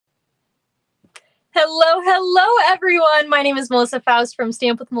Hello, everyone. My name is Melissa Faust from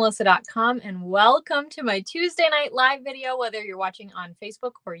stampwithmelissa.com, and welcome to my Tuesday night live video, whether you're watching on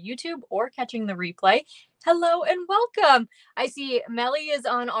Facebook or YouTube or catching the replay. Hello and welcome. I see Melly is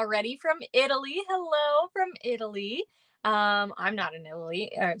on already from Italy. Hello from Italy. I'm not in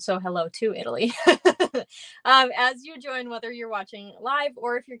Italy, so hello to Italy. As you join, whether you're watching live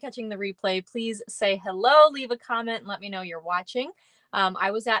or if you're catching the replay, please say hello, leave a comment, and let me know you're watching.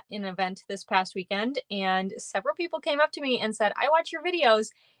 I was at an event this past weekend and several people came up to me and said, I watch your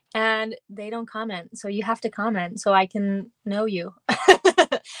videos, and they don't comment. So you have to comment so I can know you.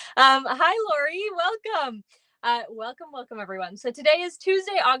 Hi, Lori. Welcome. Welcome, everyone. So today is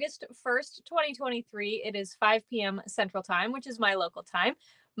Tuesday, August 1st, 2023. It is 5 p.m. Central Time, which is my local time.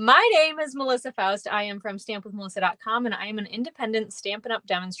 My name is Melissa Faust. I am from stampwithmelissa.com, and I am an independent Stampin' Up!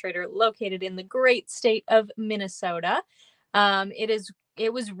 Demonstrator located in the great state of Minnesota.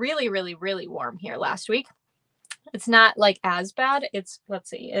 It was really, really, really warm here last week. It's not like as bad. Let's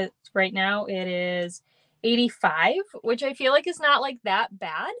see, right now it is 85, which I feel like is not like that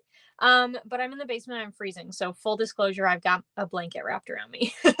bad. But I'm in the basement, I'm freezing. So full disclosure, I've got a blanket wrapped around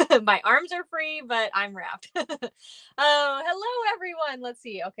me. My arms are free, but I'm wrapped. Hello, everyone. Let's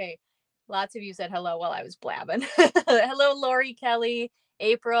see. Okay. Lots of you said hello while I was blabbing. Hello, Lori, Kelly,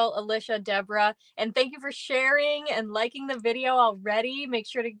 April, Alicia, Deborah, and thank you for sharing and liking the video already. Make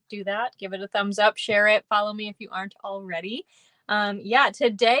sure to do that. Give it a thumbs up, share it, follow me if you aren't already. Yeah,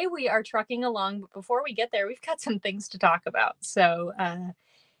 today we are trucking along, but before we get there, we've got some things to talk about. So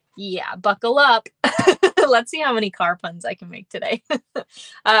yeah, buckle up. Let's see how many car puns I can make today.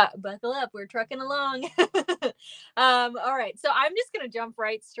 Buckle up, we're trucking along. All right, so I'm just gonna jump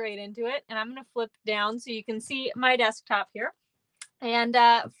right straight into it, and I'm gonna flip down so you can see my desktop here. And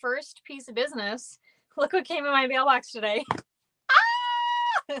first piece of business, look what came in my mailbox today.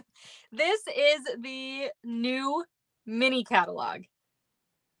 This is the new mini catalog,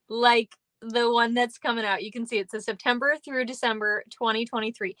 like the one that's coming out. You can see it says September through December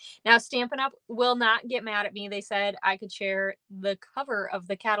 2023. Now, Stampin' Up! Will not get mad at me. They said I could share the cover of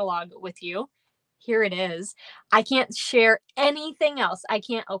the catalog with you. Here it is. I can't share anything else. I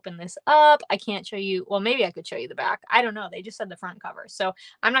can't open this up. I can't show you. Well, maybe I could show you the back. I don't know. They just said the front cover. So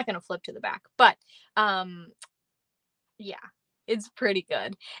I'm not going to flip to the back. But yeah, it's pretty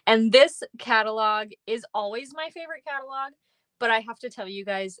good. And this catalog is always my favorite catalog. But I have to tell you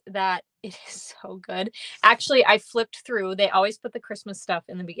guys that it is so good. Actually, I flipped through. They always put the Christmas stuff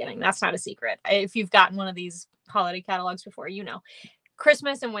in the beginning. That's not a secret. If you've gotten one of these holiday catalogs before, you know.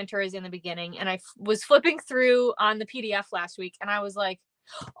 Christmas and winter is in the beginning, and I was flipping through on the PDF last week, and I was like,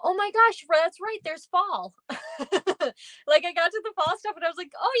 oh my gosh, that's right, there's fall. Like, I got to the fall stuff and I was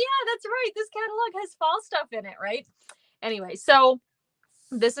like, oh yeah, that's right, this catalog has fall stuff in it, right? Anyway, so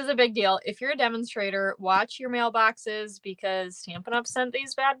this is a big deal. If you're a demonstrator, watch your mailboxes because Stampin' Up! Sent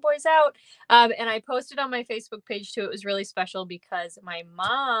these bad boys out. And I posted on my Facebook page too. It was really special because my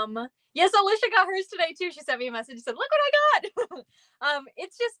mom, yes, Alicia got hers today too. She sent me a message and said, look what I got.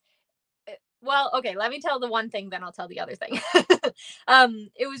 It's just, well, okay, let me tell the one thing, then I'll tell the other thing.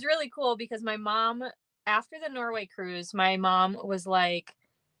 It was really cool because my mom, after the Norway cruise, my mom was like,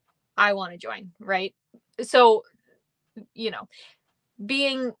 I want to join, right? So, you know,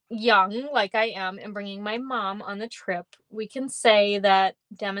 being young like I am and bringing my mom on the trip, we can say that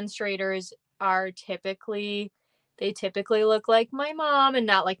demonstrators are typically look like my mom and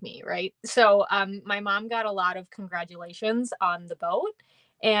not like me, right? So my mom got a lot of congratulations on the boat,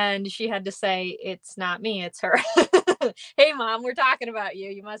 and she had to say, it's not me, it's her. Hey mom, we're talking about you.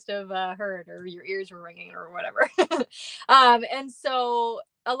 You must have heard, or your ears were ringing or whatever. And so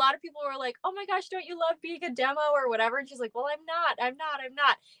a lot of people were like, oh my gosh, don't you love being a demo or whatever? And she's like, well, I'm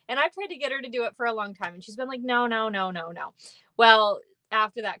not. And I've tried to get her to do it for a long time. And she's been like, no. Well,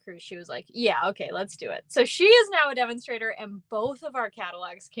 after that cruise, she was like, yeah, okay, let's do it. So she is now a demonstrator, and both of our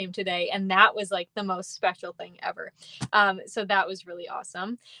catalogs came today. And that was like the most special thing ever. So that was really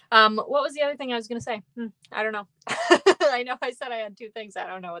awesome. What was the other thing I was going to say? I don't know. I know I said I had two things. I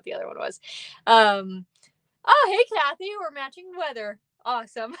don't know what the other one was. Oh, hey, Kathy, we're matching weather.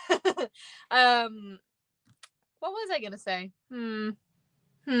 Awesome. What was I gonna say? No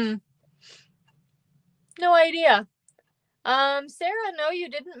idea. Sarah, no, you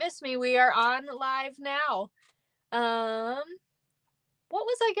didn't miss me. We are on live now. What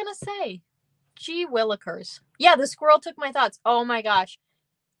was I gonna say? Gee willikers. Yeah, the squirrel took my thoughts. Oh my gosh.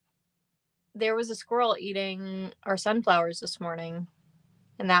 There was a squirrel eating our sunflowers this morning,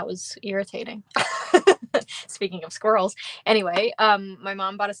 and that was irritating. Speaking of squirrels. Anyway, my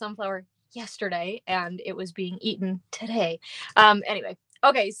mom bought a sunflower yesterday and it was being eaten today. Anyway,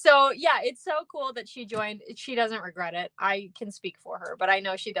 Okay, so yeah, it's so cool that she joined. She doesn't regret it. I can speak for her, but I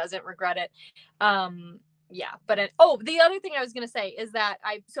know she doesn't regret it. Yeah, but the other thing I was gonna say is that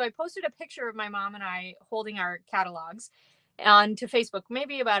I posted a picture of my mom and I holding our catalogs onto Facebook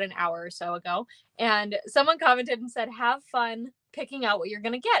maybe about an hour or so ago, and someone commented and said, "Have fun picking out what you're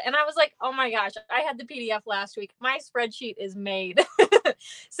gonna get." And I was like, "Oh my gosh, I had the PDF last week. My spreadsheet is made."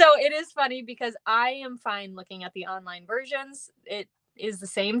 So it is funny because I am fine looking at the online versions. It is the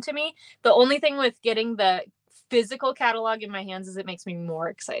same to me. The only thing with getting the physical catalog in my hands is it makes me more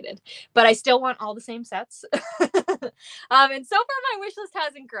excited, but I still want all the same sets. And so far my wish list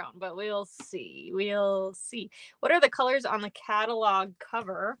hasn't grown, but we'll see. We'll see. What are the colors on the catalog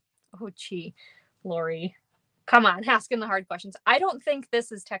cover? Oh, gee, Lori, come on, asking the hard questions. I don't think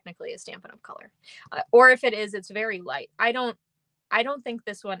this is technically a Stampin' Up color, or if it is, it's very light. I don't think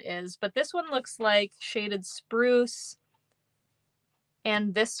this one is, but this one looks like shaded spruce.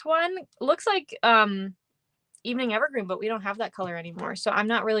 And this one looks like Evening Evergreen, but we don't have that color anymore. So I'm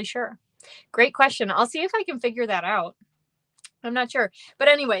not really sure. Great question. I'll see if I can figure that out. I'm not sure. But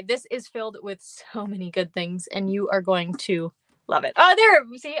anyway, this is filled with so many good things, and you are going to love it. Oh, there.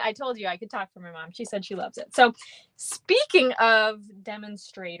 See, I told you I could talk for my mom. She said she loves it. So speaking of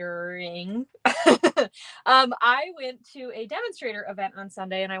demonstrating, I went to a demonstrator event on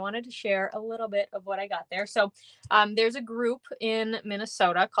Sunday, and I wanted to share a little bit of what I got there. So there's a group in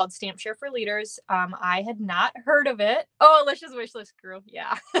Minnesota called Stamp Share for Leaders. I had not heard of it. Oh, Alicia's wish list grew.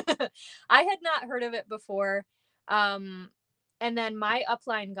 Yeah. I had not heard of it before. And then my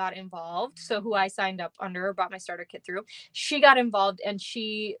upline got involved. So who I signed up under, bought my starter kit through, she got involved and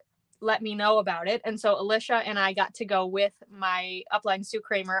she let me know about it. And so Alicia and I got to go with my upline, Sue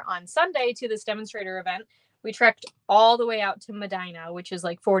Kramer, on Sunday to this demonstrator event. We trekked all the way out to Medina, which is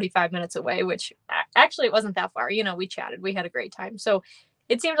like 45 minutes away, which actually it wasn't that far. You know, we chatted, we had a great time. So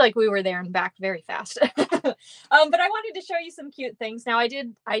it seemed like we were there and back very fast. But I wanted to show you some cute things. Now I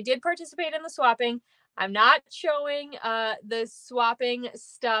did participate in the swapping. I'm not showing the swapping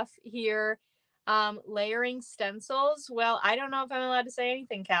stuff here. Layering stencils. Well, I don't know if I'm allowed to say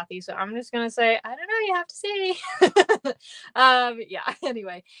anything, Kathy, so I'm just gonna say, I don't know, you have to see. Yeah,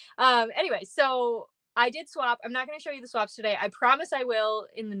 anyway. So I did swap. I'm not going to show you the swaps today. I promise I will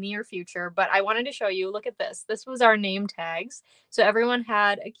in the near future, but I wanted to show you, look at this. This was our name tags. So everyone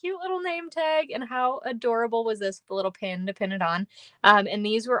had a cute little name tag, and how adorable was this, the little pin to pin it on. And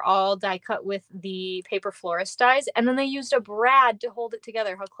these were all die cut with the paper florist dies, and then they used a brad to hold it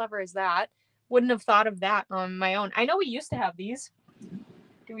together. How clever is that? Wouldn't have thought of that on my own. I know we used to have these.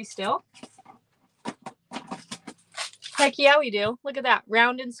 Do we still? Heck yeah, we do. Look at that.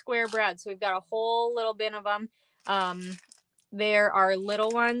 Round and square brad. So we've got a whole little bin of them. There are little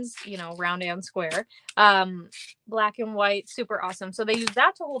ones, you know, round and square. Black and white, super awesome. So they used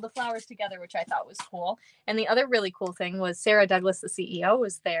that to hold the flowers together, which I thought was cool. And the other really cool thing was Sarah Douglas, the CEO,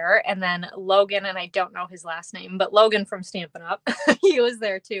 was there. And then Logan, and I don't know his last name, but Logan from Stampin' Up, he was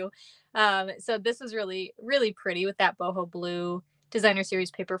there too. So this was really, really pretty with that boho blue designer series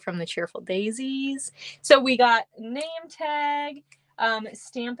paper from the Cheerful Daisies. So we got name tag.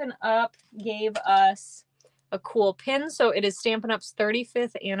 Stampin' Up gave us a cool pin. So it is Stampin' Up's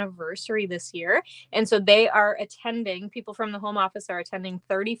 35th anniversary this year. And so they are attending, people from the home office are attending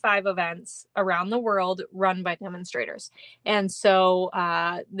 35 events around the world run by demonstrators. And so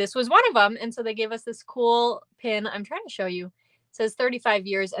this was one of them. And so they gave us this cool pin. I'm trying to show you. It says 35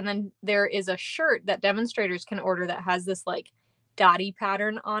 years. And then there is a shirt that demonstrators can order that has this like dotty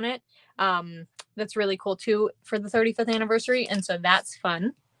pattern on it. That's really cool too for the 35th anniversary. And so that's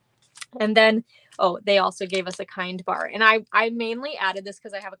fun. And then, oh, they also gave us a kind bar. And I mainly added this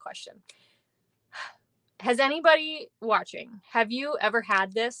because I have a question. Has anybody watching, have you ever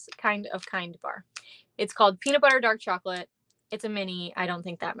had this kind of kind bar? It's called peanut butter dark chocolate. It's a mini. I don't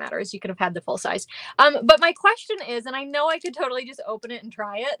think that matters. You could have had the full size. But my question is, and I know I could totally just open it and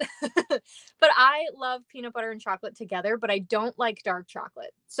try it, but I love peanut butter and chocolate together, but I don't like dark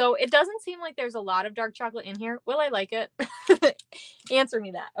chocolate. So it doesn't seem like there's a lot of dark chocolate in here. Will I like it? Answer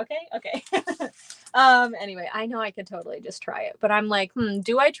me that. Okay. Okay. Anyway, I know I could totally just try it, but I'm like,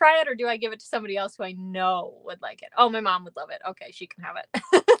 do I try it or do I give it to somebody else who I know would like it? Oh, my mom would love it. Okay. She can have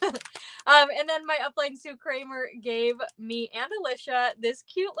it. And then my upline Sue Kramer gave me and Alicia this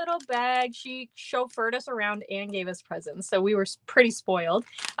cute little bag. She chauffeured us around and gave us presents. So we were pretty spoiled.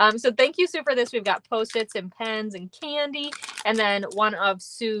 So thank you, Sue, for this. We've got Post-its and pens and candy. And then one of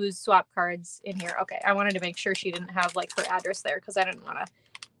Sue's swap cards in here. Okay, I wanted to make sure she didn't have like her address there because I didn't want to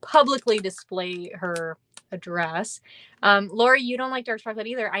publicly display her address. Lori, you don't like dark chocolate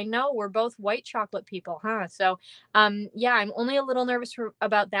either. I know, we're both white chocolate people, huh? So yeah, I'm only a little nervous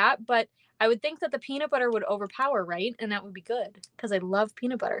about that, but I would think that the peanut butter would overpower, right? And that would be good because I love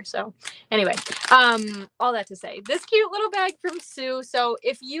peanut butter. So anyway, all that to say, this cute little bag from Sue. So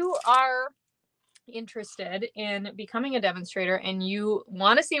if you are interested in becoming a demonstrator and you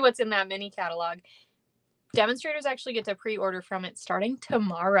want to see what's in that mini catalog, demonstrators actually get to pre-order from it starting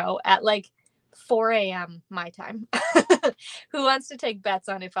tomorrow at like 4 a.m. my time. Who wants to take bets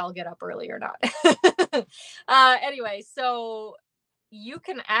on if I'll get up early or not? Anyway, so you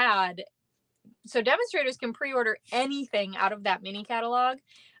can add, so demonstrators can pre-order anything out of that mini catalog.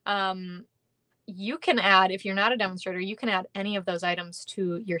 You can add, if you're not a demonstrator, you can add any of those items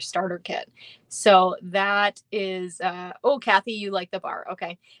to your starter kit. So that is, oh, Kathy, you like the bar.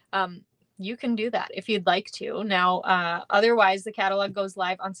 Okay. You can do that if you'd like to. Now, otherwise, the catalog goes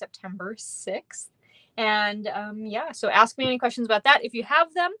live on September 6th. And yeah, so ask me any questions about that if you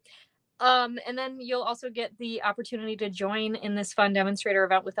have them. And then you'll also get the opportunity to join in this fun demonstrator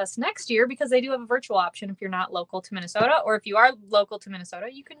event with us next year, because they do have a virtual option if you're not local to Minnesota, or if you are local to Minnesota,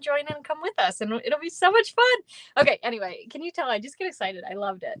 you can join in and come with us and it'll be so much fun. Okay. Anyway, can you tell I just get excited? I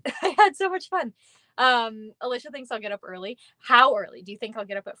loved it. I had so much fun. Alicia thinks I'll get up early. How early? Do you think I'll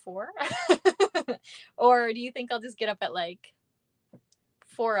get up at 4? Or do you think I'll just get up at like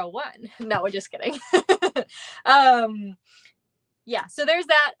 4:01? No, we're just kidding. Yeah, so there's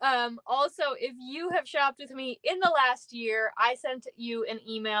that. Also, if you have shopped with me in the last year, I sent you an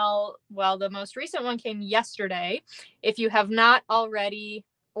email. Well, the most recent one came yesterday. If you have not already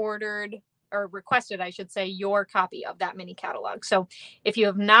ordered or requested, I should say, your copy of that mini catalog. So if you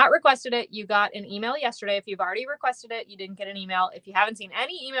have not requested it, you got an email yesterday. If you've already requested it, you didn't get an email. If you haven't seen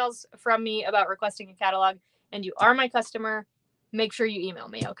any emails from me about requesting a catalog and you are my customer, make sure you email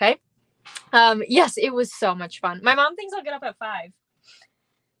me, okay? Yes, it was so much fun. My mom thinks I'll get up at 5.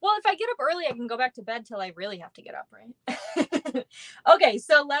 Well, if I get up early, I can go back to bed till I really have to get up, right? Okay,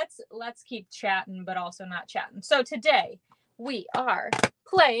 so let's keep chatting, but also not chatting. So today we are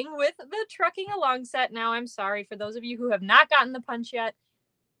playing with the Trucking Along set. Now, I'm sorry for those of you who have not gotten the punch yet.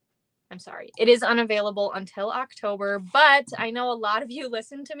 I'm sorry. It is unavailable until October, but I know a lot of you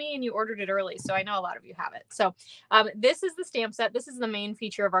listened to me and you ordered it early, so I know a lot of you have it. So this is the stamp set. This is the main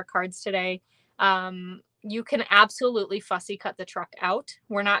feature of our cards today. You can absolutely fussy cut the truck out.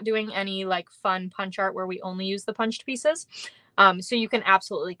 We're not doing any like fun punch art where we only use the punched pieces. So you can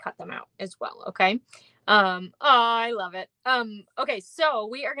absolutely cut them out as well, okay? Oh, I love it. Okay, so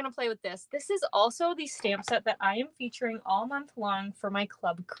we are going to play with this. This is also the stamp set that I am featuring all month long for my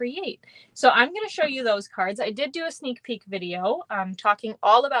Club Create. So I'm going to show you those cards. I did do a sneak peek video talking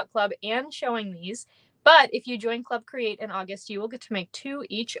all about Club and showing these. But if you join Club Create in August, you will get to make 2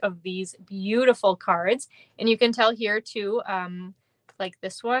 each of these beautiful cards. And you can tell here too, like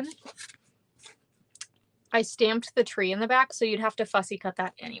this one, I stamped the tree in the back, so you'd have to fussy cut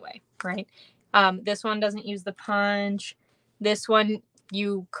that anyway, right? This one doesn't use the punch. This one,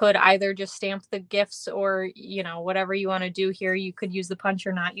 you could either just stamp the gifts or, you know, whatever you want to do here. You could use the punch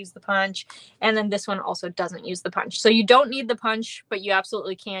or not use the punch. And then this one also doesn't use the punch. So you don't need the punch, but you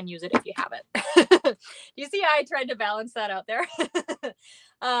absolutely can use it if you have it. You see how I tried to balance that out there?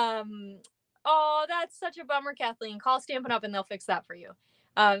 Oh, that's such a bummer, Kathleen. Call Stampin' Up and they'll fix that for you.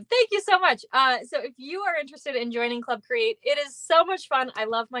 Thank you so much. So if you are interested in joining Club Create, it is so much fun. I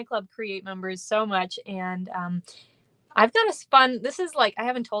love my Club Create members so much. And I've got a fun, this is like, I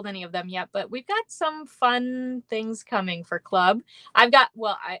haven't told any of them yet, but we've got some fun things coming for Club. I've got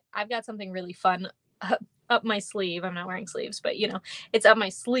something really fun up my sleeve. I'm not wearing sleeves, but you know, it's up my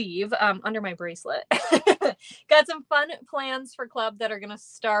sleeve under my bracelet. Got some fun plans for Club that are going to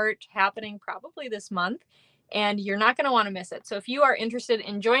start happening probably this month. And you're not going to want to miss it. So if you are interested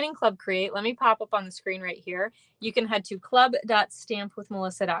in joining Club Create, let me pop up on the screen right here. You can head to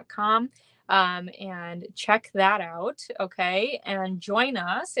club.stampwithmelissa.com and check that out. Okay. And join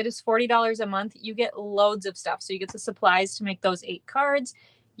us. It is $40 a month. You get loads of stuff. So you get the supplies to make those 8 cards.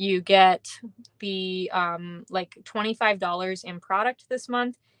 You get the like $25 in product this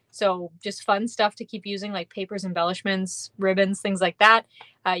month. So just fun stuff to keep using, like papers, embellishments, ribbons, things like that.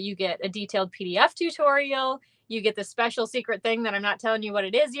 You get a detailed PDF tutorial. You get the special secret thing that I'm not telling you what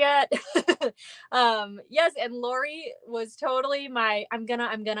it is yet. Yes, and Lori was totally my I'm gonna,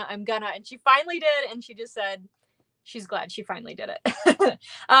 and she finally did, and she just said, She's glad she finally did it.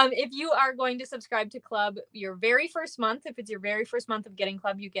 If you are going to subscribe to Club your very first month, if it's your very first month of getting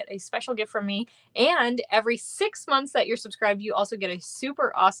Club, you get a special gift from me. And every 6 months that you're subscribed, you also get a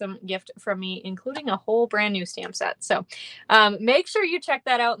super awesome gift from me, including a whole brand new stamp set. So make sure you check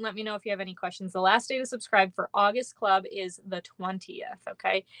that out and let me know if you have any questions. The last day to subscribe for August Club is the 20th.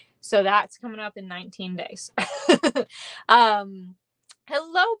 Okay. So that's coming up in 19 days.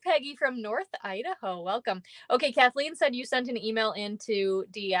 Hello, Peggy from North Idaho. Welcome. Okay, Kathleen said you sent an email into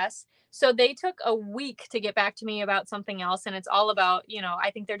DS. So they took a week to get back to me about something else. And it's all about, I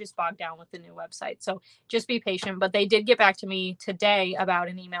think they're just bogged down with the new website. So just be patient. But they did get back to me today about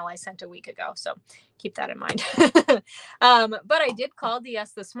an email I sent a week ago. So keep that in mind. But I did call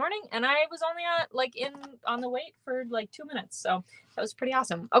DS this morning and I was only on the wait for like 2 minutes. So that was pretty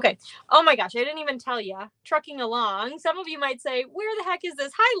awesome. Okay. Oh my gosh. I didn't even tell you. Trucking along. Some of you might say, where the heck is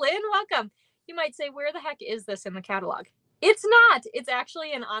this? Hi, Lynn. Welcome. You might say, where the heck is this in the catalog? It's not. It's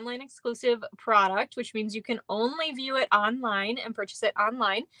actually an online exclusive product, which means you can only view it online and purchase it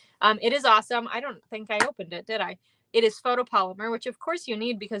online. It is awesome. I don't think I opened it, did I? It is photopolymer, which of course you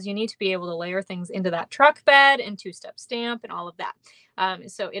need because you need to be able to layer things into that truck bed and two-step stamp and all of that.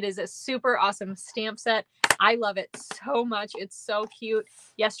 So it is a super awesome stamp set. I love it so much. It's so cute.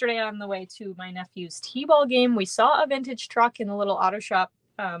 Yesterday on the way to my nephew's t-ball game, we saw a vintage truck in the little auto shop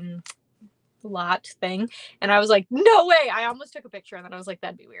lot thing. And I was like, no way. I almost took a picture and then I was like,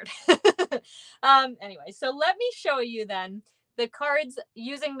 that'd be weird. Anyway, so let me show you then the cards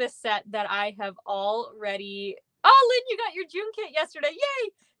using this set that I have already. Oh, Lynn, you got your June kit yesterday. Yay.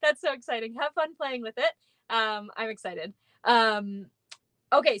 That's so exciting. Have fun playing with it. I'm excited.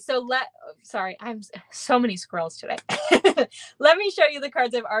 Okay, so sorry, I'm so many squirrels today. Let me show you the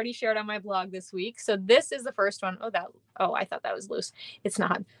cards I've already shared on my blog this week. So this is the first one. Oh, I thought that was loose. It's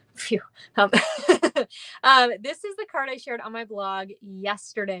not. Phew. This is the card I shared on my blog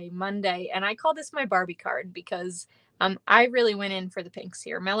yesterday, Monday, and I call this my Barbie card because I really went in for the pinks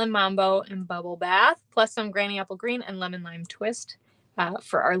here. Melon Mambo and Bubble Bath, plus some Granny Apple Green and Lemon Lime Twist.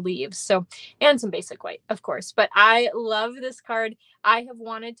 For our leaves. So, and some basic white, of course, but I love this card. I have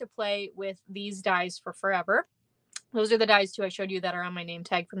wanted to play with these dies for forever. Those are the dies too I showed you that are on my name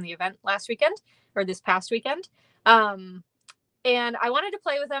tag from the event last weekend or this past weekend. And I wanted to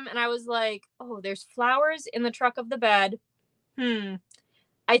play with them and I was like, oh, there's flowers in the truck of the bed.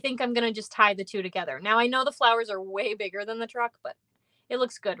 I think I'm going to just tie the two together. Now I know the flowers are way bigger than the truck, but it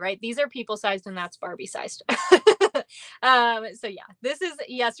looks good, right? These are people sized and that's Barbie sized. So yeah, this is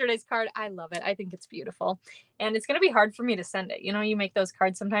yesterday's card. I love it. I think it's beautiful and it's going to be hard for me to send it. You make those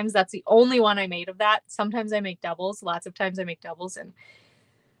cards sometimes. That's the only one I made of that. Sometimes I make doubles. Lots of times I make doubles and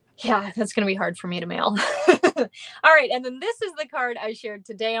yeah, that's going to be hard for me to mail. All right. And then this is the card I shared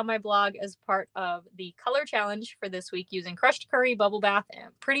today on my blog as part of the color challenge for this week using Crushed Curry, Bubble Bath,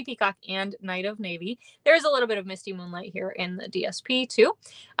 and Pretty Peacock, and Night of Navy. There's a little bit of Misty Moonlight here in the DSP too.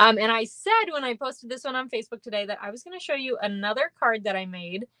 And I said when I posted this one on Facebook today that I was going to show you another card that I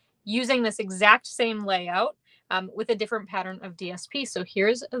made using this exact same layout with a different pattern of DSP. So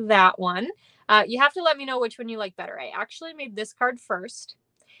here's that one. You have to let me know which one you like better. I actually made this card first.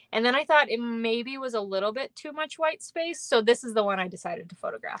 And then I thought it maybe was a little bit too much white space. So this is the one I decided to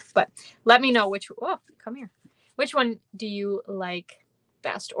photograph. But let me know come here. Which one do you like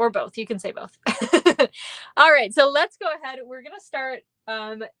best or both? You can say both. All right. So let's go ahead. We're going to start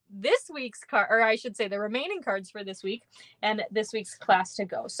this week's card, or I should say the remaining cards for this week and this week's class to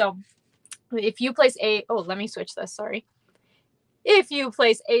go. So if you place let me switch this. Sorry. If you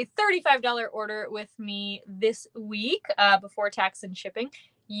place a $35 order with me this week before tax and shipping,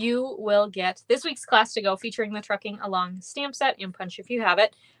 you will get this week's class to go featuring the Trucking Along stamp set and punch if you have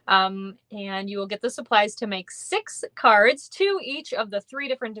it. And you will get the supplies to make 6 cards, 2 each of the 3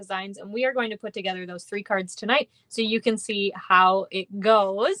 different designs. And we are going to put together those 3 cards tonight so you can see how it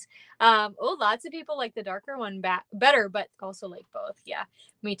goes. Lots of people like the darker one better, but also like both. Yeah,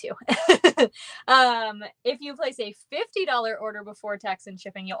 me too. If you place a $50 order before tax and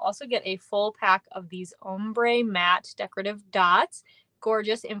shipping, you'll also get a full pack of these ombre matte decorative dots.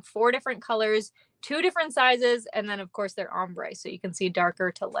 Gorgeous in 4 different colors, 2 different sizes, and then of course they're ombre, so you can see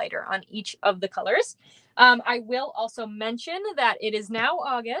darker to lighter on each of the colors. I will also mention that it is now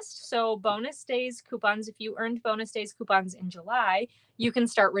August, so bonus days coupons, if you earned bonus days coupons in July, you can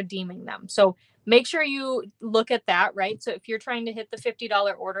start redeeming them. So make sure you look at that, right? So if you're trying to hit the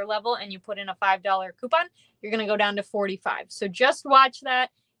 $50 order level and you put in a $5 coupon, you're going to go down to $45. So just watch that.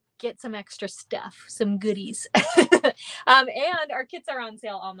 Get some extra stuff, some goodies. And our kits are on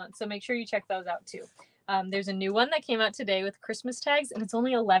sale all month, so make sure you check those out too. There's a new one that came out today with Christmas tags, and it's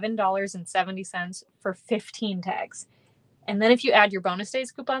only $11.70 for 15 tags. And then if you add your bonus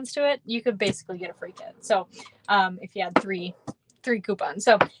days coupons to it, you could basically get a free kit. So if you had three coupons.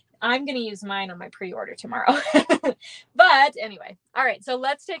 So I'm going to use mine on my pre-order tomorrow. But anyway, all right, so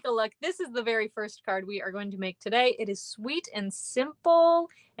let's take a look. This is the very first card we are going to make today. It is sweet and simple,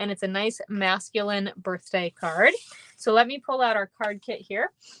 and it's a nice masculine birthday card. So let me pull out our card kit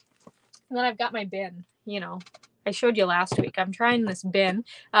here. And then I've got my bin, you know. I showed you last week. I'm trying this bin.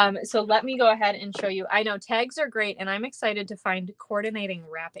 So let me go ahead and show you. I know tags are great, and I'm excited to find coordinating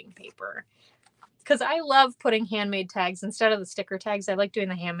wrapping paper, because I love putting handmade tags instead of the sticker tags. I like doing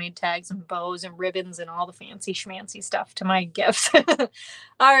the handmade tags and bows and ribbons and all the fancy schmancy stuff to my gifts. All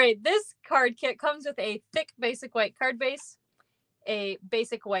right, this card kit comes with a thick basic white card base, a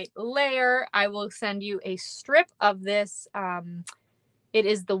basic white layer. I will send you a strip of this. It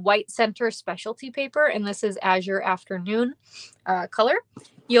is the white center specialty paper, and this is Azure Afternoon color.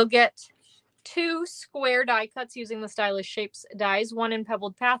 You'll get 2 square die cuts using the Stylish Shapes dies, one in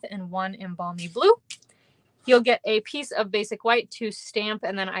Pebbled Path and one in Balmy Blue. You'll get a piece of basic white to stamp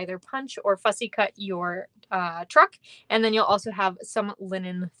and then either punch or fussy cut your truck. And then you'll also have some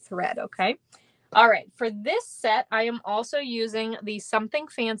linen thread, okay? All right, for this set, I am also using the Something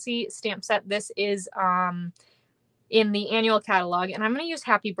Fancy stamp set. This is in the annual catalog, and I'm going to use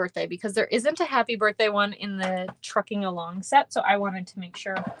Happy Birthday because there isn't a Happy Birthday one in the Trucking Along set, so I wanted to make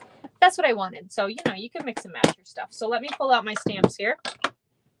sure that's what I wanted. So, you know, you can mix and match your stuff. So let me pull out my stamps here,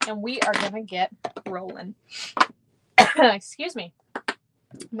 and we are going to get rolling. Excuse me.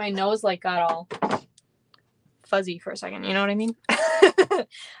 My nose like got all fuzzy for a second. You know what I mean?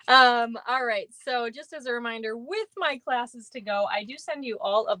 All right. So just as a reminder, with my classes to go, I do send you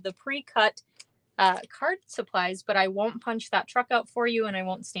all of the pre-cut card supplies, but I won't punch that truck out for you, and I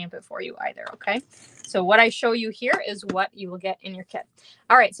won't stamp it for you either. Okay. So what I show you here is what you will get in your kit.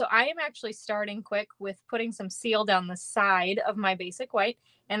 All right. So I am actually starting quick with putting some seal down the side of my basic white,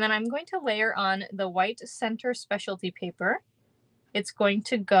 and then I'm going to layer on the white center specialty paper. It's going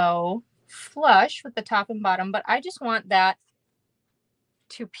to go flush with the top and bottom, but I just want that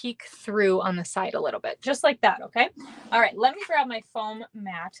to peek through on the side a little bit, just like that. Okay. All right. Let me grab my foam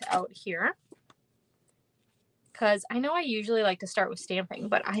mat out here, because I know I usually like to start with stamping,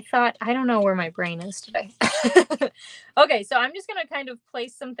 but I thought, I don't know where my brain is today. Okay, so I'm just going to kind of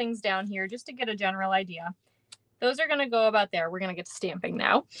place some things down here just to get a general idea. Those are going to go about there. We're going to get to stamping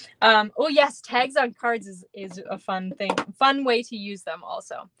now. Oh yes, tags on cards is a fun thing, fun way to use them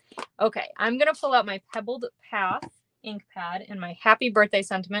also. Okay, I'm going to pull out my Pebbled Path ink pad and my Happy Birthday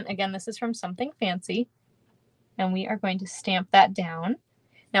sentiment. Again, this is from Something Fancy, and we are going to stamp that down.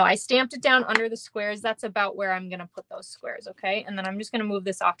 Now, I stamped it down under the squares. That's about where I'm going to put those squares, okay? And then I'm just going to move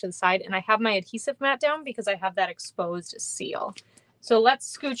this off to the side, and I have my adhesive mat down because I have that exposed seal. So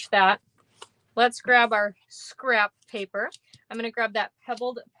let's scooch that. Let's grab our scrap paper. I'm going to grab that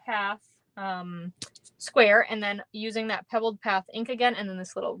Pebbled Path square, and then using that Pebbled Path ink again, and then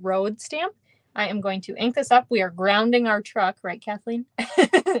this little road stamp, I am going to ink this up. We are grounding our truck, right, Kathleen?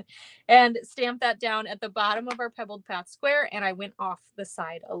 And stamp that down at the bottom of our Pebbled Path square, and I went off the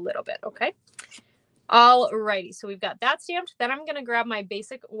side a little bit, okay? All righty, so we've got that stamped. Then I'm going to grab my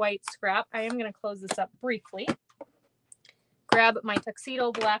basic white scrap. I am going to close this up briefly. Grab my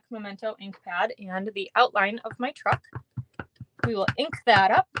Tuxedo Black Memento ink pad and the outline of my truck. We will ink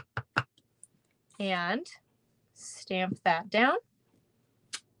that up and stamp that down.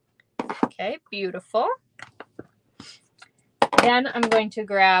 Okay, beautiful. Then I'm going to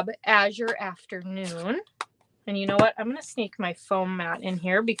grab Azure Afternoon. And you know what? I'm going to sneak my foam mat in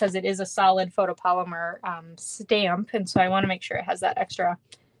here because it is a solid photopolymer stamp. And so I want to make sure it has that extra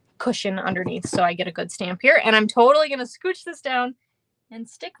cushion underneath so I get a good stamp here. And I'm totally going to scooch this down and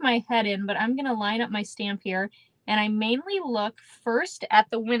stick my head in, but I'm going to line up my stamp here. And I mainly look first at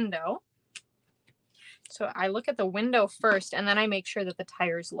the window. So I look at the window first, and then I make sure that the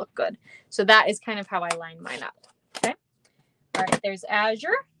tires look good. So that is kind of how I line mine up. Okay. All right, there's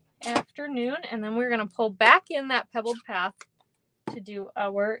Azure Afternoon, and then we're going to pull back in that Pebbled Path to do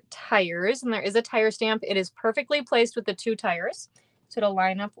our tires. And there is a tire stamp. It is perfectly placed with the 2 tires. So it'll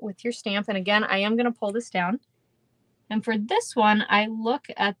line up with your stamp. And again, I am going to pull this down. And for this one, I look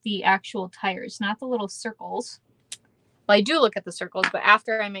at the actual tires, not the little circles. Well, I do look at the circles, but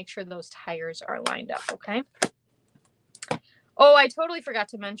after I make sure those tires are lined up, okay? Oh, I totally forgot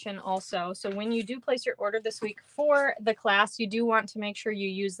to mention also, so when you do place your order this week for the class, you do want to make sure you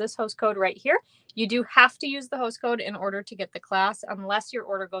use this host code right here. You do have to use the host code in order to get the class, unless your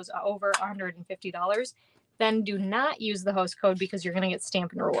order goes over $150. Then do not use the host code because you're going to get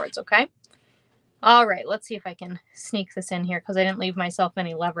Stampin' Rewards, okay? All right, let's see if I can sneak this in here because I didn't leave myself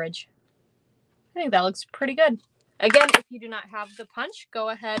any leverage. I think that looks pretty good. Again, if you do not have the punch, go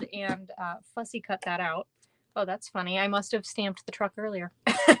ahead and fussy cut that out. Oh, that's funny. I must have stamped the truck earlier.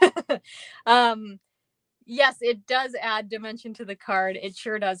 Yes, it does add dimension to the card. It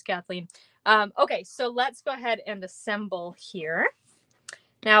sure does, Kathleen. Okay, so let's go ahead and assemble here.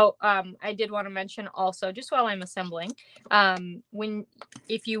 Now, I did want to mention also, just while I'm assembling,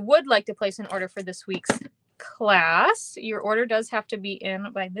 if you would like to place an order for this week's class, your order does have to be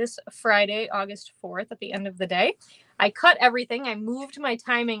in by this Friday, August 4th at the end of the day. I cut everything. I moved my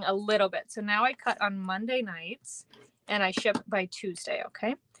timing a little bit. So now I cut on Monday nights and I ship by Tuesday,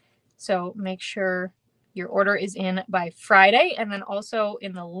 okay? So make sure your order is in by Friday, and then also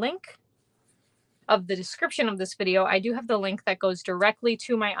in the link of the description of this video, I do have the link that goes directly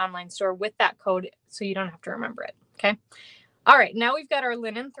to my online store with that code, so you don't have to remember it, okay? All right, now we've got our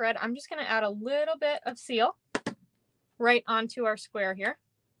linen thread. I'm just going to add a little bit of seal right onto our square here.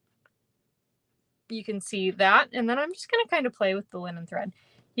 You can see that, and then I'm just going to kind of play with the linen thread.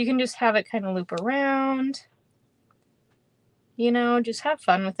 You can just have it kind of loop around. You know, just have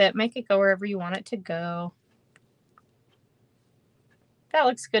fun with it. Make it go wherever you want it to go. That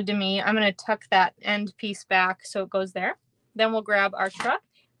looks good to me. I'm going to tuck that end piece back so it goes there. Then we'll grab our truck.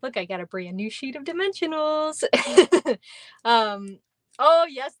 Look, I got a brand new sheet of dimensionals. Oh,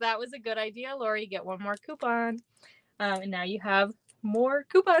 yes, that was a good idea, Lori. Get one more coupon. And now you have more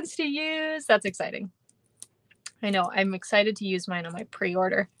coupons to use. That's exciting. I know. I'm excited to use mine on my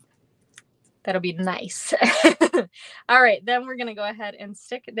pre-order. That'll be nice. All right, then we're going to go ahead and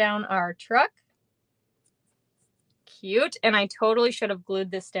stick down our truck. Cute. And I totally should have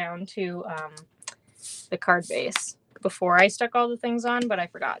glued this down to the card base before I stuck all the things on, but I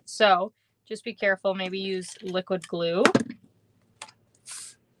forgot. So just be careful. Maybe use liquid glue.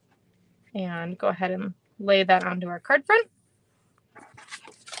 And go ahead and lay that onto our card front.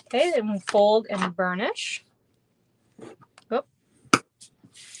 Okay, then we'll fold and burnish. Oh.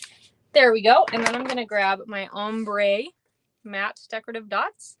 There we go. And then I'm going to grab my ombre matte decorative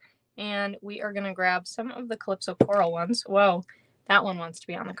dots. And we are going to grab some of the Calypso Coral ones. Whoa, that one wants to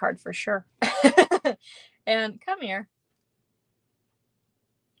be on the card for sure. And come here.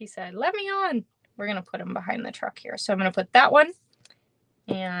 He said, let me on. We're going to put him behind the truck here. So I'm going to put that one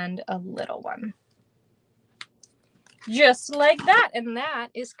and a little one. Just like that. And that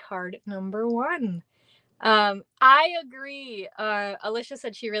is card number 1. I agree. Alicia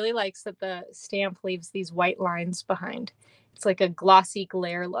said she really likes that the stamp leaves these white lines behind. It's like a glossy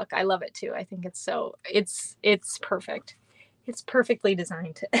glare look. I love it too. I think it's perfect. It's perfectly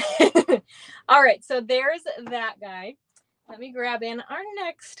designed. All right, so there's that guy. Let me grab in our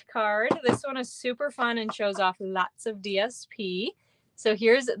next card. This one is super fun and shows off lots of DSP. So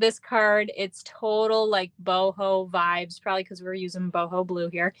here's this card. It's total like boho vibes, probably because we're using boho blue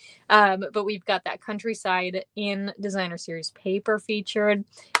here. But we've got that countryside in designer series paper featured.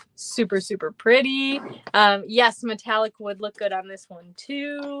 Super, super pretty. Yes, metallic would look good on this one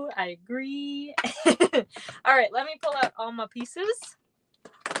too. I agree. All right, let me pull out all my pieces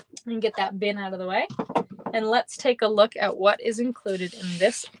and get that bin out of the way. And let's take a look at what is included in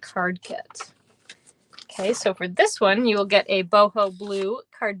this card kit. Okay, so for this one, you will get a boho blue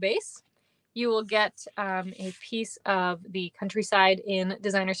card base. You will get a piece of the countryside in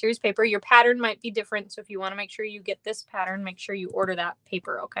designer series paper. Your pattern might be different, so if you want to make sure you get this pattern, make sure you order that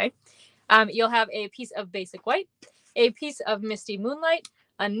paper, okay? You'll have a piece of basic white, a piece of misty moonlight,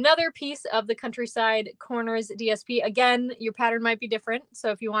 another piece of the countryside corners DSP. Again, your pattern might be different, so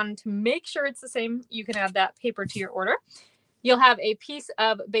if you wanted to make sure it's the same, you can add that paper to your order. You'll have a piece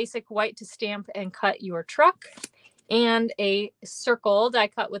of basic white to stamp and cut your truck, and a circle die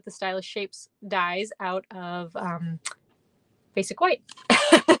cut with the stylish shapes dies out of basic white.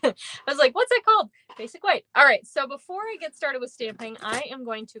 I was like, what's that called? Basic white. All right, so before I get started with stamping, I am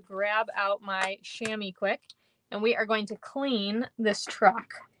going to grab out my chamois quick, and we are going to clean this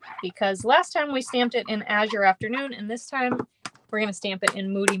truck, because last time we stamped it in Azure Afternoon, and this time we're going to stamp it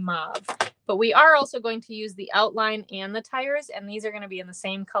in Moody Mauve. But we are also going to use the outline and the tires, and these are going to be in the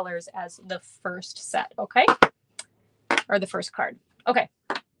same colors as the first set, okay? Or the first card. Okay,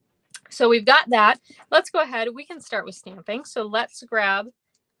 so we've got that. Let's go ahead. We can start with stamping. So let's grab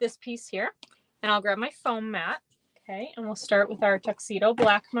this piece here, and I'll grab my foam mat. Okay, and we'll start with our Tuxedo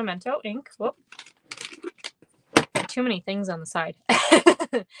Black Memento ink. Whoop. Too many things on the side.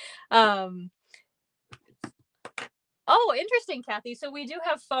 Oh, interesting, Kathy. So we do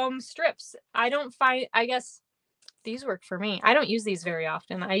have foam strips. I guess these work for me. I don't use these very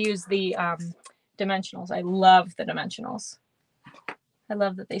often. I use the dimensionals. I love the dimensionals. I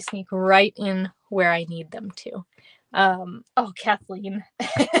love that they sneak right in where I need them to. Oh, Kathleen,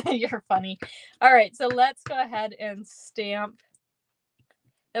 you're funny. All right, so let's go ahead and stamp.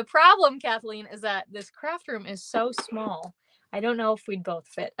 The problem, Kathleen, is that this craft room is so small. I don't know if we'd both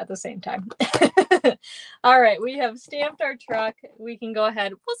fit at the same time. All right, we have stamped our truck. We can go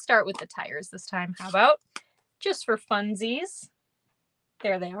ahead. We'll start with the tires this time. How about? Just for funsies.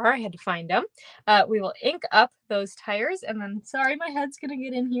 There they are. I had to find them. We will ink up those tires, and then, sorry, my head's going to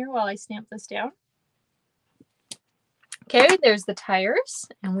get in here while I stamp this down. Okay, there's the tires,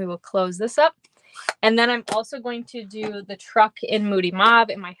 and we will close this up. And then I'm also going to do the truck in Moody Mauve,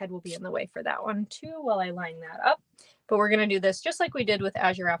 and my head will be in the way for that one too while I line that up. But we're going to do this just like we did with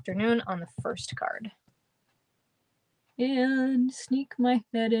Azure Afternoon on the first card. And sneak my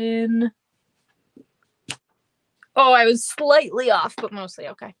head in. Oh, I was slightly off, but mostly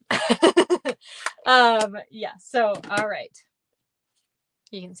okay. Yeah, so, all right.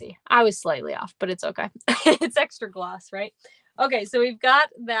 You can see I was slightly off, but it's okay. It's extra gloss, right? Okay, so we've got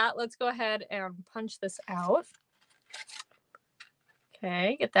that. Let's go ahead and punch this out.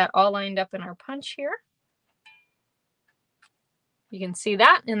 Okay, get that all lined up in our punch here. You can see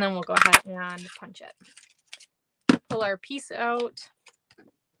that, and then we'll go ahead and punch it. Pull our piece out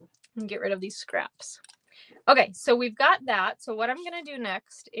and get rid of these scraps. Okay, so we've got that. So what I'm going to do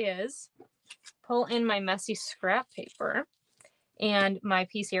next is pull in my messy scrap paper and my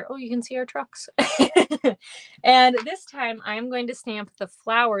piece here. Oh, you can see our trucks. And this time I'm going to stamp the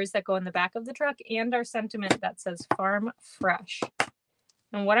flowers that go in the back of the truck and our sentiment that says Farm Fresh.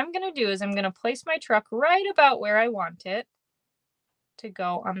 And what I'm going to do is I'm going to place my truck right about where I want it to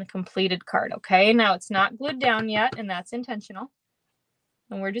go on the completed card. Okay, now it's not glued down yet, and that's intentional.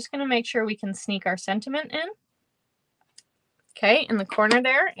 And we're just going to make sure we can sneak our sentiment in. Okay, in the corner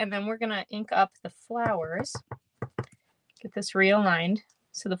there, and then we're going to ink up the flowers. Get this realigned.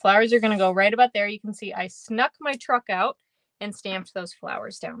 So the flowers are going to go right about there. You can see I snuck my truck out and stamped those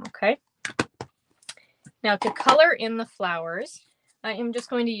flowers down, okay? Now to color in the flowers, I am just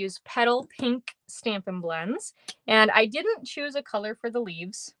going to use Petal Pink Stampin' Blends. And I didn't choose a color for the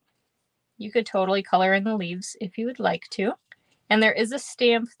leaves. You could totally color in the leaves if you would like to. And there is a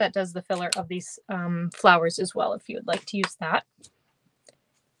stamp that does the filler of these flowers as well, if you would like to use that.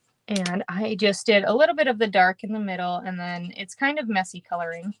 And I just did a little bit of the dark in the middle, and then it's kind of messy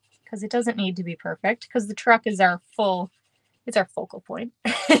coloring because it doesn't need to be perfect because the truck is our it's our focal point.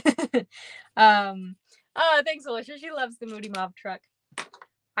 Oh, thanks, Alicia. She loves the Moody Mauve truck.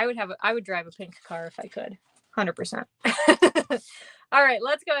 I would drive a pink car if I could, 100%. All right,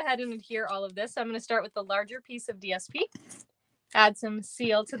 let's go ahead and adhere all of this. So I'm going to start with the larger piece of DSP, add some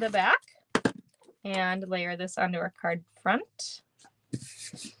seal to the back, and layer this onto our card front.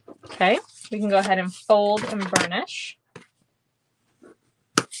 Okay, we can go ahead and fold and burnish.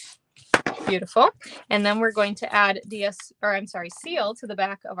 Beautiful. And then we're going to add seal to the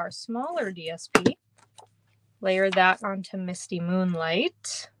back of our smaller DSP. Layer that onto Misty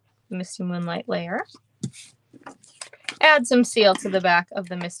Moonlight, Misty Moonlight layer. Add some seal to the back of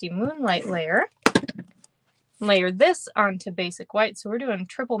the Misty Moonlight layer. Layer this onto Basic White. So we're doing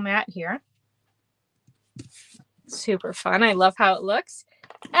triple matte here. Super fun. I love how it looks.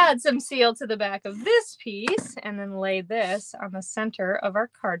 Add some seal to the back of this piece and then lay this on the center of our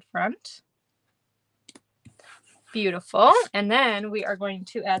card front. Beautiful. And then we are going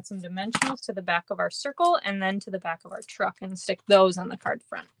to add some dimensionals to the back of our circle and then to the back of our truck and stick those on the card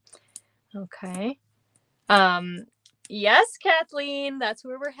front. Okay. Yes, Kathleen, that's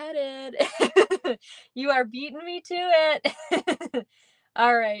where we're headed. You are beating me to it.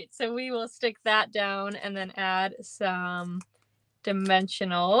 All right, so we will stick that down and then add some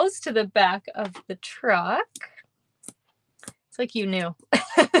dimensionals to the back of the truck. It's like you knew.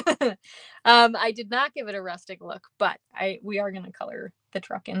 I did not give it a rustic look, but we are going to color the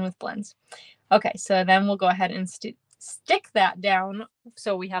truck in with blends. Okay, so then we'll go ahead and stick that down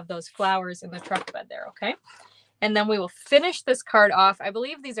so we have those flowers in the truck bed there, okay? And then we will finish this card off. I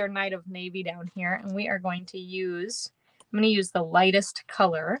believe these are Night of Navy down here, and we are going to use, I'm going to use the lightest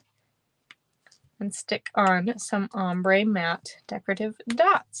color and stick on some ombre matte decorative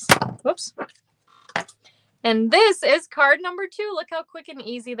dots. Whoops. And this is card number 2. Look how quick and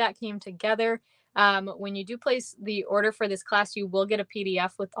easy that came together. When you do place the order for this class, you will get a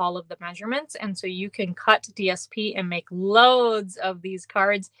PDF with all of the measurements. And so you can cut DSP and make loads of these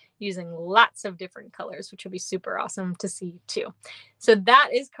cards using lots of different colors, which will be super awesome to see too. So that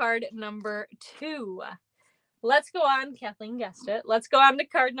is card number 2. Let's go on. Kathleen guessed it. Let's go on to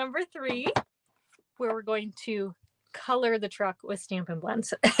card number 3, where we're going to color the truck with Stampin'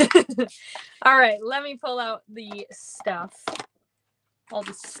 Blends. All right, let me pull out the stuff. all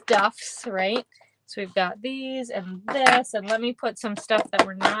the stuffs, right? So we've got these and this, and let me put some stuff that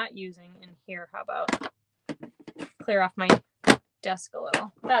we're not using in here. How about clear off my desk a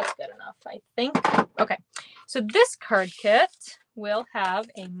little? That's good enough, I think. Okay, so this card kit will have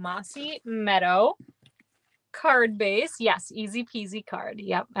a Mossy Meadow card base. Yes, easy peasy card.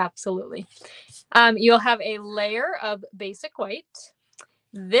 Yep, absolutely. You'll have a layer of basic white.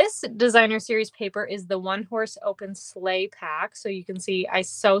 This designer series paper is the One Horse Open Sleigh pack. So you can see I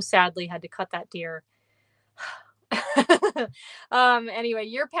so sadly had to cut that deer. Anyway,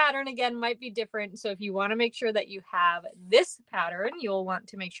 your pattern again might be different. So if you want to make sure that you have this pattern, you'll want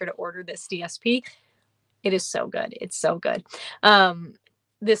to make sure to order this DSP. It is so good. It's so good.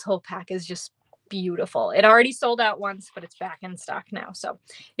 This whole pack is just beautiful. It already sold out once, but it's back in stock now. So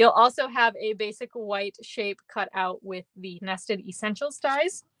you'll also have a basic white shape cut out with the nested essentials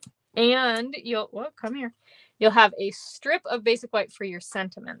dies. And come here. You'll have a strip of basic white for your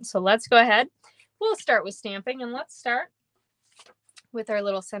sentiment. So let's go ahead. We'll start with stamping, and let's start with our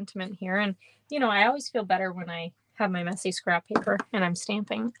little sentiment here. And, you know, I always feel better when I have my messy scrap paper and I'm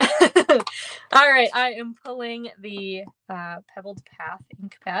stamping. All right, I am pulling the Pebbled Path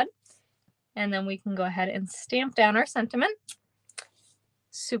ink pad, and then we can go ahead and stamp down our sentiment.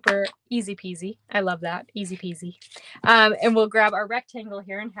 Super easy peasy. I love that. Easy peasy. And we'll grab our rectangle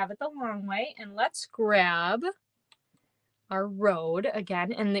here and have it the long way. And let's grab our road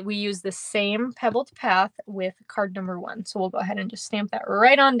again. And we use the same Pebbled Path with card number 1. So we'll go ahead and just stamp that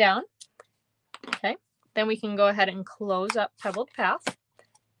right on down. Okay. Then we can go ahead and close up Pebbled Path.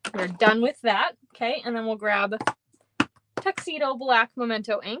 We're done with that. Okay. And then we'll grab Tuxedo Black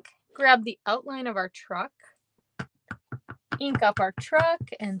Memento ink, grab the outline of our truck, ink up our truck,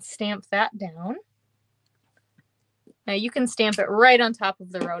 and stamp that down. Now you can stamp it right on top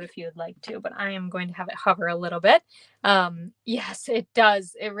of the road if you would like to, but I am going to have it hover a little bit. Yes, it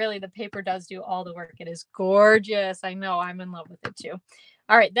does. It really, the paper does do all the work. It is gorgeous. I know, I'm in love with it too.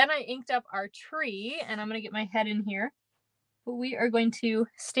 All right, then I inked up our tree, and I'm going to get my head in here. But we are going to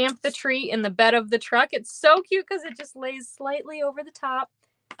stamp the tree in the bed of the truck. It's so cute because it just lays slightly over the top.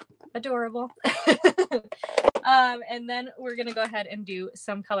 Adorable. And then we're going to go ahead and do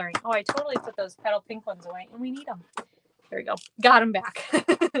some coloring. Oh, I totally put those petal pink ones away, and we need them. There we go. Got them back.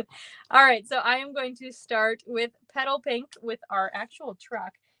 All right, so I am going to start with petal pink with our actual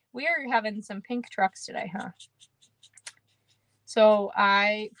truck. We are having some pink trucks today, huh? So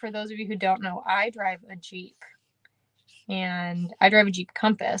for those of you who don't know, I drive a Jeep. And I drive a Jeep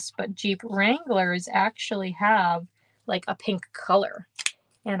Compass, but Jeep Wranglers actually have like a pink color.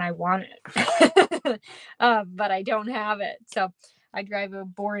 And I want it, but I don't have it. So I drive a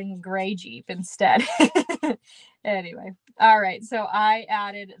boring gray Jeep instead. Anyway, all right. So I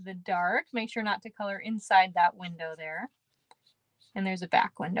added the dark. Make sure not to color inside that window there. And there's a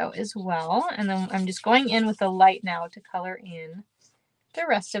back window as well. And then I'm just going in with the light now to color in the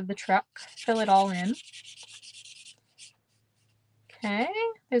rest of the truck. Fill it all in. Okay.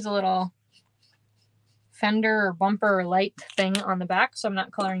 There's a little fender or bumper or light thing on the back, so I'm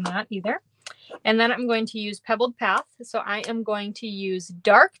not coloring that either. And then I'm going to use Pebbled Path. So I am going to use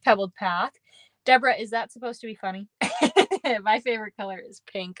dark Pebbled Path. Deborah, is that supposed to be funny? My favorite color is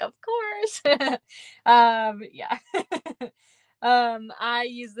pink, of course. Yeah. I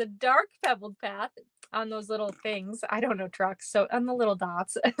use the dark Pebbled Path on those little things. I don't know trucks, so on the little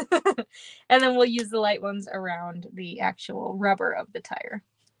dots. And then we'll use the light ones around the actual rubber of the tire.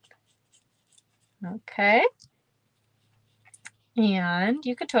 Okay. And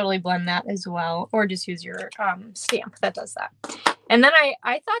you could totally blend that as well, or just use your stamp that does that. And then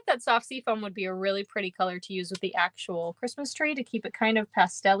I thought that soft seafoam would be a really pretty color to use with the actual Christmas tree to keep it kind of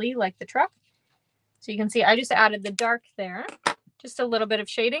pastel-y like the truck. So you can see I just added the dark there, just a little bit of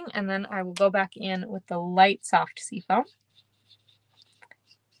shading, and then I will go back in with the light soft seafoam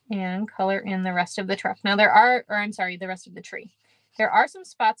and color in the rest of the truck. Now the rest of the tree. There are some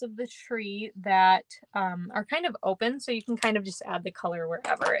spots of the tree that are kind of open, so you can kind of just add the color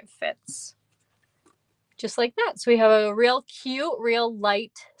wherever it fits. Just like that. So we have a real cute, real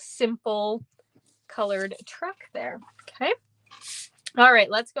light, simple colored truck there. Okay. All right,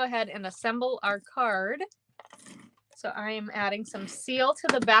 let's go ahead and assemble our card. So I am adding some seal to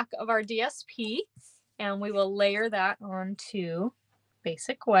the back of our DSP, and we will layer that onto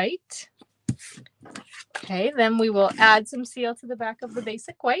basic white. Okay, then we will add some seal to the back of the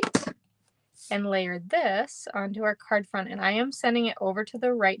basic white and layer this onto our card front. And I am sending it over to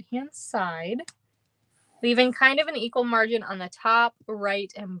the right-hand side, leaving kind of an equal margin on the top,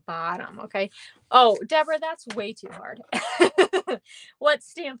 right, and bottom. Okay. Oh, Deborah, that's way too hard. What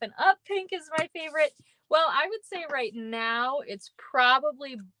Stampin' Up pink is my favorite? Well, I would say right now it's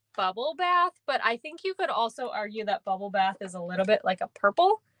probably Bubble Bath, but I think you could also argue that Bubble Bath is a little bit like a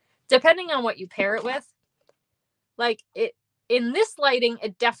purple, depending on what you pair it with. Like it in this lighting,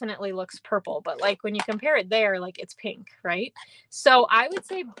 it definitely looks purple, but like when you compare it there, like it's pink, right? So I would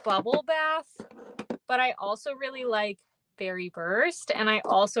say Bubble Bath, but I also really like Berry Burst, and I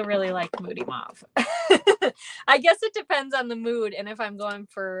also really like Moody Mauve. I guess it depends on the mood and if I'm going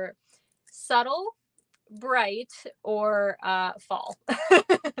for subtle, bright, or fall.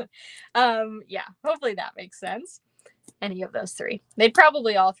 Yeah, hopefully that makes sense. Any of those three. They'd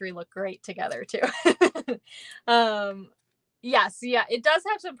probably all three look great together too. Yes, yeah, it does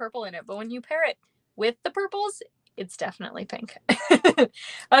have some purple in it, but when you pair it with the purples, it's definitely pink.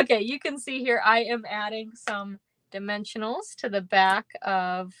 Okay, you can see here I am adding some dimensionals to the back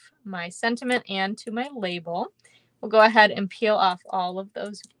of my sentiment and to my label. We'll go ahead and peel off all of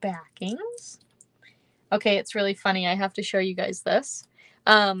those backings. Okay, it's really funny. I have to show you guys this.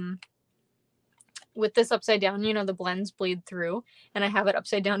 With this upside down, you know, the blends bleed through, and I have it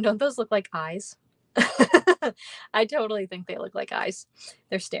upside down. Don't those look like eyes? I totally think they look like eyes.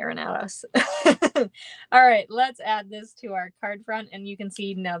 They're staring at us. All right, let's add this to our card front, and you can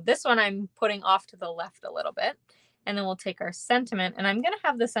see now this one I'm putting off to the left a little bit. And then we'll take our sentiment, and I'm going to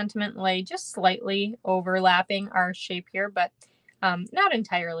have the sentiment lay just slightly overlapping our shape here, but not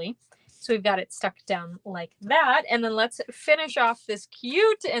entirely. So we've got it stuck down like that. And then let's finish off this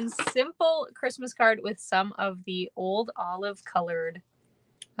cute and simple Christmas card with some of the old olive colored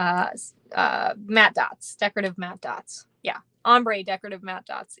matte dots, decorative matte dots. Yeah, ombre decorative matte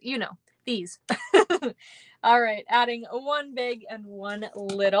dots. You know, these. All right, adding one big and one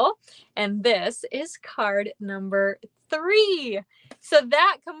little. And this is card number 3. So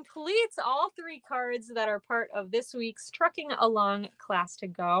that completes all 3 cards that are part of this week's Trucking Along Class to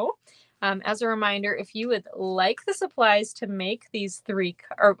Go. As a reminder, if you would like the supplies to make these 3,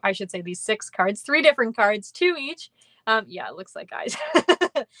 or I should say these 6 cards, 3 different cards, 2 each. Yeah, it looks like guys.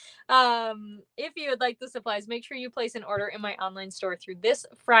 If you would like the supplies, make sure you place an order in my online store through this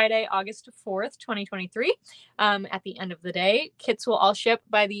Friday, August 4th, 2023. At the end of the day, kits will all ship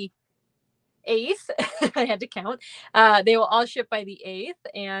by the 8th. I had to count. They will all ship by the 8th.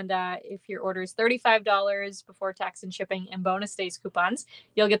 And if your order is $35 before tax and shipping and bonus days coupons,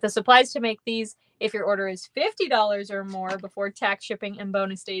 you'll get the supplies to make these. If your order is $50 or more before tax, shipping, and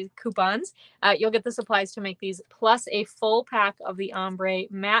bonus days coupons, you'll get the supplies to make these, plus a full pack of the ombre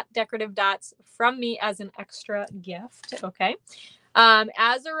matte decorative dots from me as an extra gift. Okay.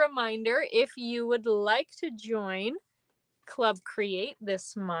 As a reminder, if you would like to join Club Create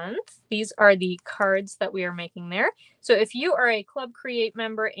this month, these are the cards that we are making there. So if you are a Club Create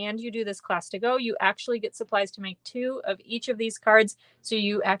member and you do this class to go, you actually get supplies to make 2 of each of these cards. So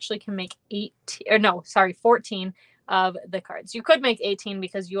you actually can make 14 of the cards. You could make 18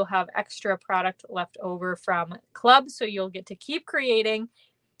 because you'll have extra product left over from Club. So you'll get to keep creating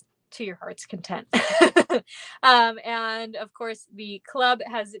to your heart's content. And of course, the club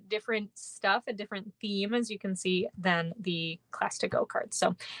has different stuff, a different theme, as you can see, than the class to go cards.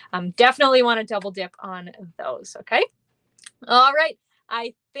 So definitely want to double dip on those. Okay. All right.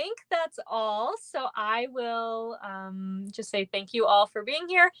 I think that's all. So I will just say thank you all for being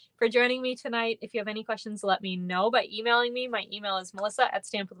here, for joining me tonight. If you have any questions, let me know by emailing me. My email is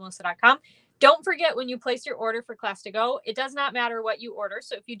melissa@stampwithmelissa.com. Don't forget, when you place your order for Class to Go, it does not matter what you order.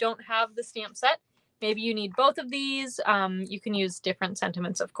 So if you don't have the stamp set, maybe you need both of these. You can use different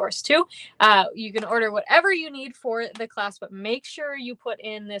sentiments, of course, too. You can order whatever you need for the class, but make sure you put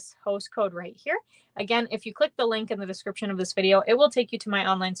in this host code right here. Again, if you click the link in the description of this video, it will take you to my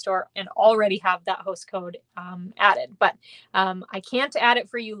online store and already have that host code added. But I can't add it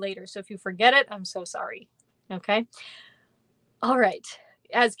for you later. So if you forget it, I'm so sorry. Okay. All right.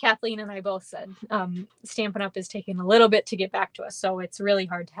 As Kathleen and I both said, Stampin' Up is taking a little bit to get back to us. So it's really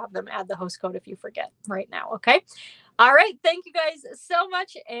hard to have them add the host code if you forget right now. Okay. All right. Thank you guys so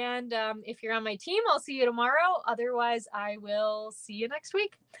much. And if you're on my team, I'll see you tomorrow. Otherwise, I will see you next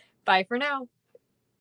week. Bye for now.